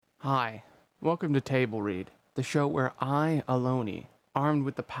Hi, welcome to Table Read, the show where I, Aloni, armed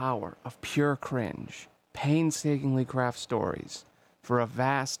with the power of pure cringe, painstakingly craft stories for a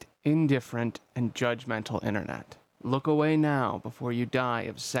vast, indifferent, and judgmental internet. Look away now before you die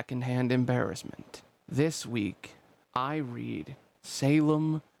of secondhand embarrassment. This week, I read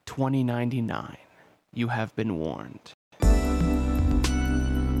Salem 2099. You have been warned.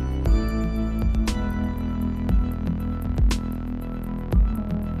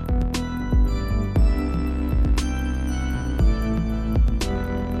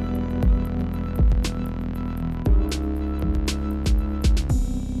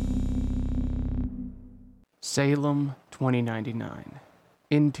 Salem 2099.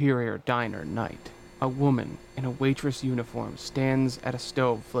 Interior diner night. A woman in a waitress uniform stands at a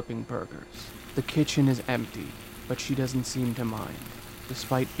stove flipping burgers. The kitchen is empty, but she doesn't seem to mind,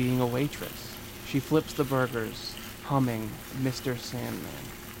 despite being a waitress. She flips the burgers, humming Mr. Sandman.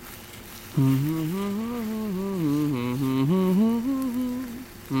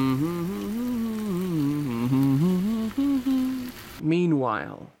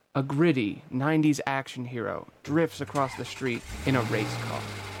 Meanwhile, a gritty 90s action hero drifts across the street in a race car.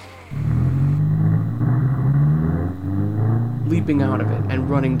 Leaping out of it and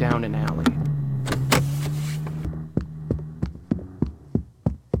running down an alley.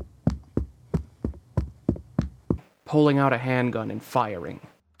 Pulling out a handgun and firing.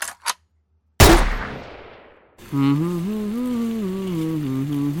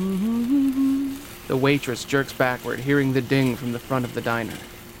 The waitress jerks backward, hearing the ding from the front of the diner.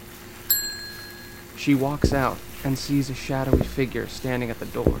 She walks out and sees a shadowy figure standing at the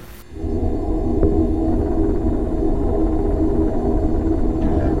door.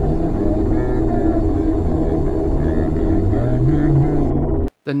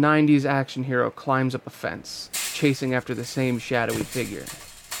 The 90s action hero climbs up a fence, chasing after the same shadowy figure.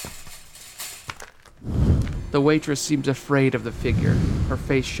 The waitress seems afraid of the figure, her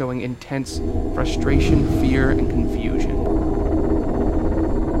face showing intense frustration, fear, and confusion.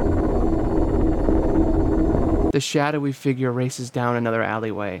 The shadowy figure races down another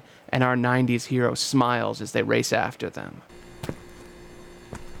alleyway, and our 90s hero smiles as they race after them.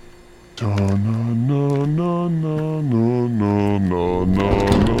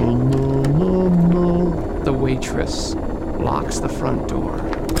 The waitress locks the front door,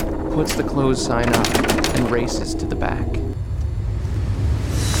 puts the close sign up, and races to the back.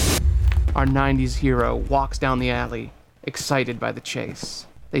 Our 90s hero walks down the alley, excited by the chase.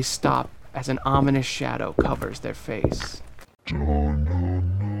 They stop as an ominous shadow covers their face.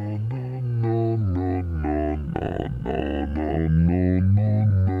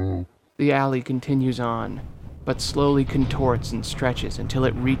 The alley continues on, but slowly contorts and stretches until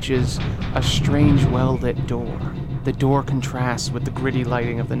it reaches a strange well-lit door. The door contrasts with the gritty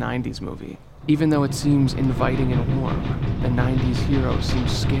lighting of the 90s movie. Even though it seems inviting and warm, the 90s hero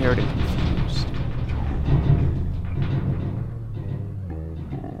seems scared and confused.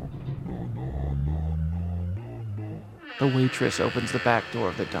 The waitress opens the back door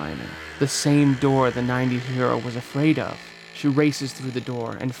of the diner, the same door the 90s hero was afraid of. She races through the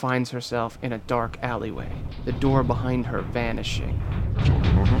door and finds herself in a dark alleyway, the door behind her vanishing.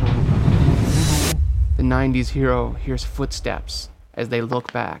 The 90s hero hears footsteps. As they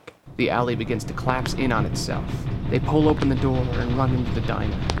look back, the alley begins to collapse in on itself. They pull open the door and run into the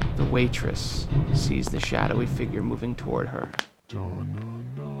diner. The waitress sees the shadowy figure moving toward her.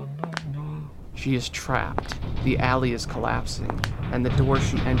 She is trapped. The alley is collapsing, and the door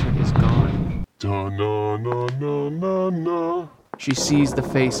she entered is gone. She sees the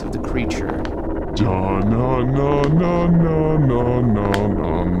face of the creature.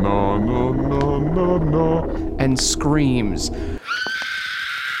 And screams.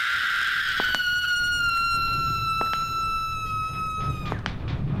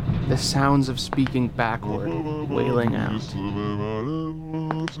 The sounds of speaking backward, wailing out.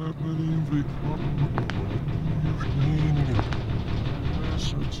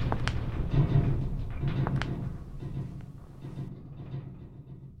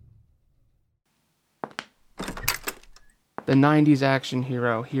 The 90s action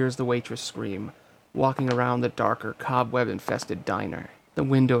hero hears the waitress scream, walking around the darker, cobweb-infested diner. The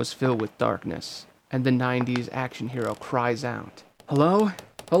windows fill with darkness, and the 90s action hero cries out, "Hello?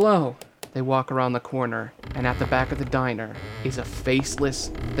 Hello!" They walk around the corner, and at the back of the diner is a faceless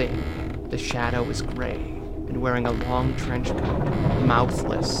thing. The shadow is gray, and wearing a long trench coat,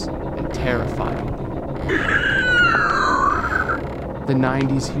 mouthless and terrifying. The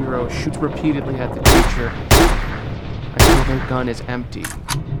 90s hero shoots repeatedly at the creature until their gun is empty.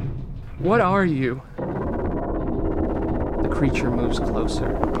 "What are you?" The creature moves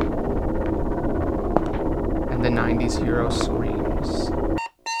closer. and the 90s hero screams.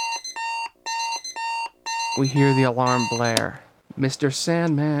 We hear the alarm blare. Mr.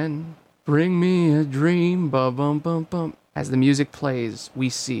 Sandman, bring me a dream, ba-bum-bum-bum. As the music plays, we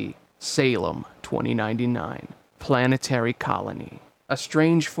see Salem 2099, planetary colony. A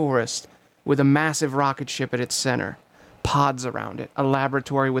strange forest with a massive rocket ship at its center, pods around it, a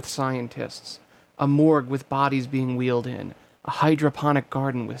laboratory with scientists, a morgue with bodies being wheeled in, a hydroponic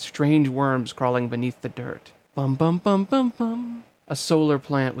garden with strange worms crawling beneath the dirt. Bum bum bum bum bum. A solar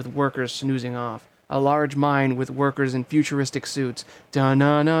plant with workers snoozing off, a large mine with workers in futuristic suits.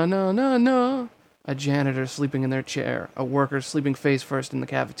 Da-na-na-na-na-na. A janitor sleeping in their chair, a worker sleeping face first in the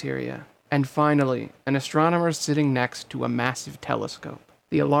cafeteria. And finally, an astronomer sitting next to a massive telescope.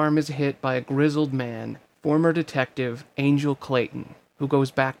 The alarm is hit by a grizzled man, former detective Angel Clayton, who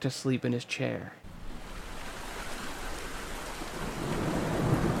goes back to sleep in his chair.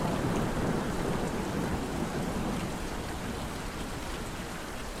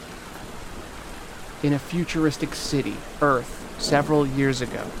 In a futuristic city, Earth, several years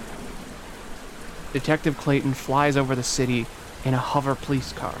ago, Detective Clayton flies over the city in a hover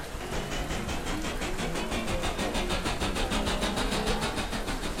police car.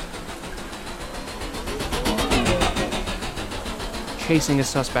 Chasing a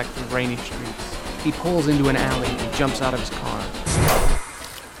suspect through rainy streets. He pulls into an alley and jumps out of his car,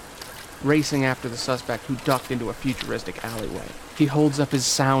 racing after the suspect who ducked into a futuristic alleyway. He holds up his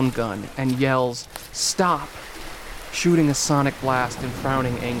sound gun and yells, "Stop!" shooting a sonic blast and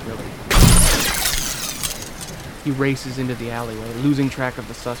frowning angrily. He races into the alleyway, losing track of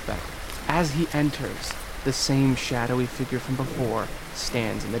the suspect. As he enters, the same shadowy figure from before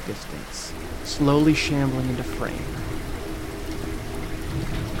stands in the distance, slowly shambling into frame.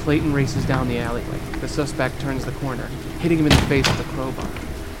 Clayton races down the alleyway. The suspect turns the corner, hitting him in the face with a crowbar.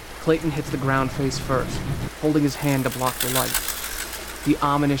 Clayton hits the ground face first, holding his hand to block the light. The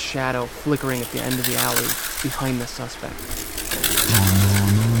ominous shadow flickering at the end of the alley behind the suspect.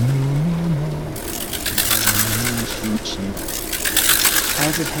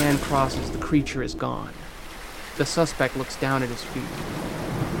 As his hand crosses, the creature is gone. The suspect looks down at his feet.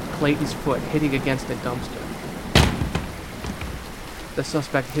 Clayton's foot hitting against a dumpster. The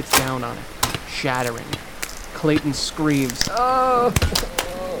suspect hits down on it, shattering. Clayton screams, "Oh!"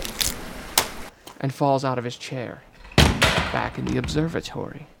 and falls out of his chair, back in the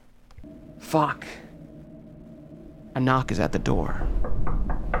observatory. Fuck. A knock is at the door.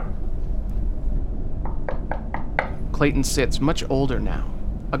 Clayton sits, much older now,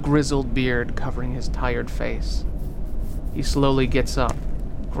 a grizzled beard covering his tired face. He slowly gets up,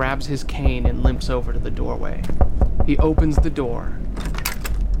 grabs his cane, and limps over to the doorway. He opens the door.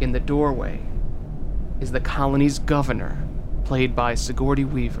 In the doorway is the colony's governor, played by Sigourney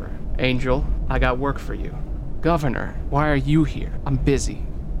Weaver. "Angel, I got work for you." "Governor, why are you here?" "I'm busy."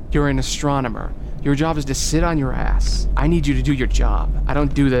 "You're an astronomer. Your job is to sit on your ass. I need you to do your job." "I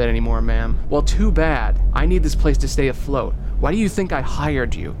don't do that anymore, ma'am." "Well, too bad. I need this place to stay afloat. Why do you think I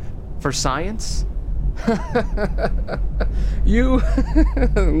hired you? For science?" "You..."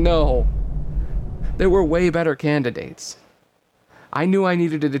 "No. There were way better candidates. I knew I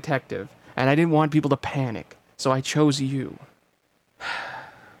needed a detective, and I didn't want people to panic, so I chose you."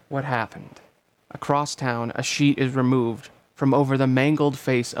 What happened? Across town, a sheet is removed from over the mangled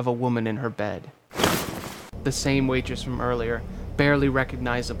face of a woman in her bed. The same waitress from earlier, barely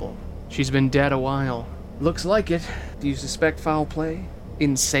recognizable. She's been dead a while. "Looks like it. Do you suspect foul play?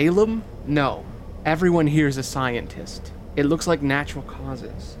 In Salem? No. Everyone here is a scientist. It looks like natural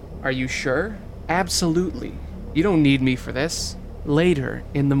causes." "Are you sure?" "Absolutely. You don't need me for this." Later,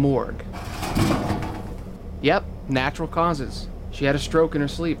 in the morgue. "Yep, natural causes. She had a stroke in her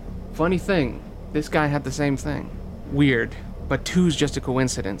sleep. Funny thing, this guy had the same thing." "Weird, but two's just a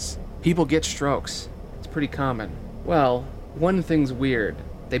coincidence. People get strokes. It's pretty common." "Well, one thing's weird.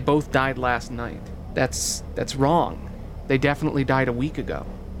 They both died last night." That's wrong. They definitely died a week ago."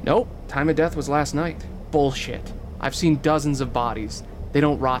 "Nope, time of death was last night." "Bullshit. I've seen dozens of bodies. They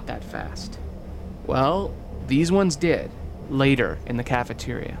don't rot that fast." "Well, these ones did. Later in the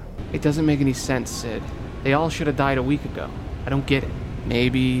cafeteria." "It doesn't make any sense, Sid. They all should have died a week ago. I don't get it."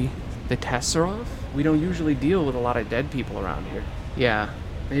 "Maybe the tests are off? We don't usually deal with a lot of dead people around here." "Yeah,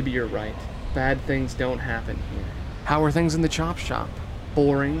 maybe you're right. Bad things don't happen here." "How are things in the chop shop?"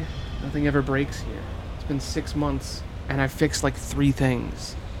 "Boring. Nothing ever breaks here. It's been 6 months, and I've fixed like 3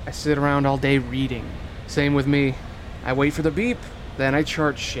 things. I sit around all day reading." "Same with me. I wait for the beep, then I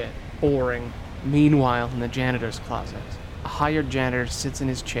chart shit. Boring." Meanwhile, in the janitor's closet, a hired janitor sits in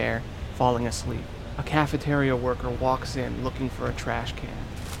his chair, falling asleep. A cafeteria worker walks in looking for a trash can.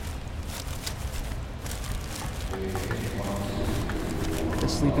 The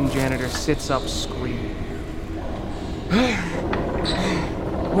sleeping janitor sits up, screaming.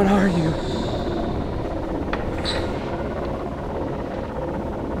 What are you?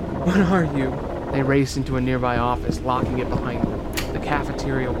 What are you? They race into a nearby office, locking it behind them. The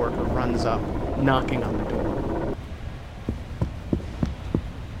cafeteria worker runs up, knocking on the door.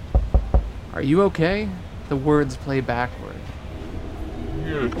 Are you okay? The words play backward.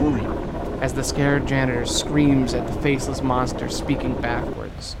 As the scared janitor screams at the faceless monster speaking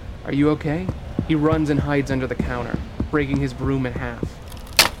backwards. Are you okay? He runs and hides under the counter, breaking his broom in half,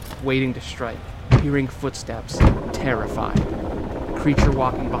 waiting to strike, hearing footsteps, terrified. The creature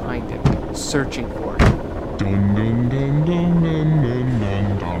walking behind him, searching for him. Dun dun dun dun dun dun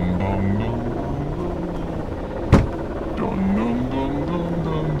dun dun dun dun. Dun dun dun dun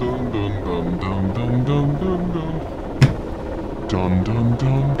dun dun dun dun dun dun dun. Dun dun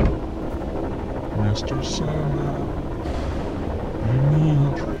dun. Mr. Sandman, I need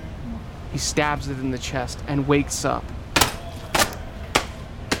a drink. He stabs it in the chest and wakes up.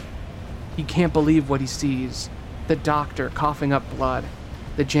 He can't believe what he sees. The doctor coughing up blood.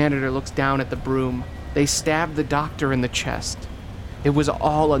 The janitor looks down at the broom. They stabbed the doctor in the chest. It was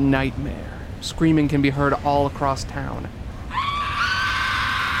all a nightmare. Screaming can be heard all across town.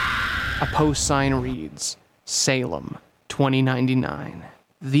 A post sign reads, Salem, 2099.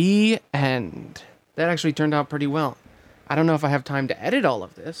 The end. That actually turned out pretty well. I don't know if I have time to edit all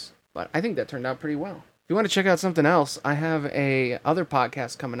of this, but I think that turned out pretty well. If you want to check out something else, I have a other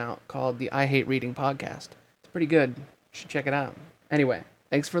podcast coming out called the I Hate Reading Podcast. It's pretty good. You should check it out. Anyway,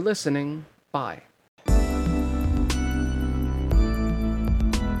 thanks for listening. Bye.